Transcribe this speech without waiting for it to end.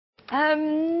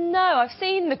No, I've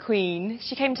seen the Queen.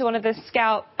 She came to one of the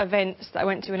Scout events that I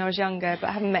went to when I was younger, but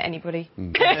I haven't met anybody.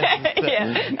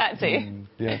 Yeah, that too.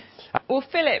 Yeah. Well,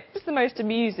 Philip's the most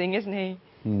amusing, isn't he?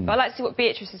 But I like to see what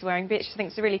Beatrice is wearing. Beatrice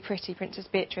thinks it's really pretty, Princess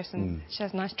Beatrice, and she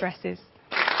has nice dresses.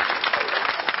 Can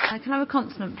I have a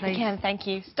consonant, please? I can, thank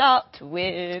you. Start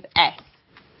with S.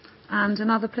 And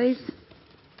another, please.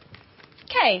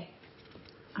 K.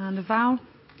 And a vowel.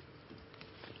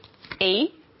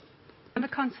 E. And a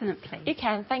consonant, please. You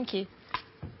can, thank you.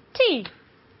 T.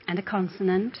 And a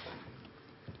consonant.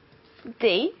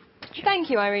 D. Thank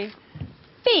you, Irene.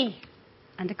 B.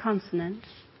 And a consonant.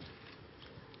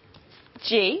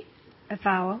 G. A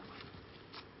vowel.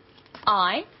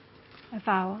 I. A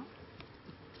vowel.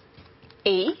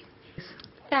 E.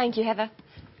 Thank you, Heather.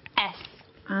 S.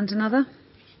 And another.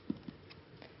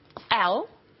 L.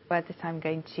 Word that I'm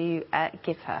going to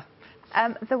give her.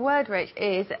 The word, Rich,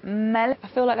 is mel. I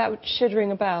feel like that should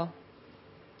ring a bell.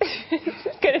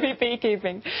 It's going to be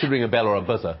beekeeping. Should ring a bell or a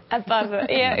buzzer. A buzzer,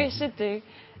 yeah, it should do.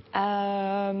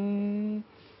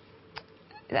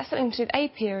 That's something to do with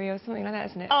apiary or something like that,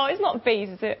 isn't it? Oh, it's not bees,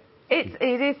 is it?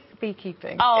 It is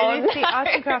beekeeping. Oh, it is the art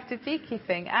and craft of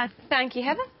beekeeping. And thank you,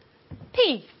 Heather.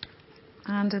 P.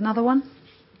 And another one.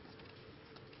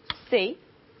 C.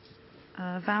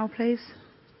 Vowel, please.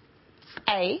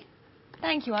 A.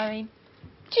 Thank you, Irene.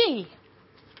 G.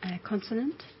 A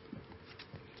consonant.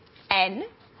 N.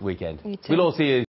 Weekend. You too. We'll all see you.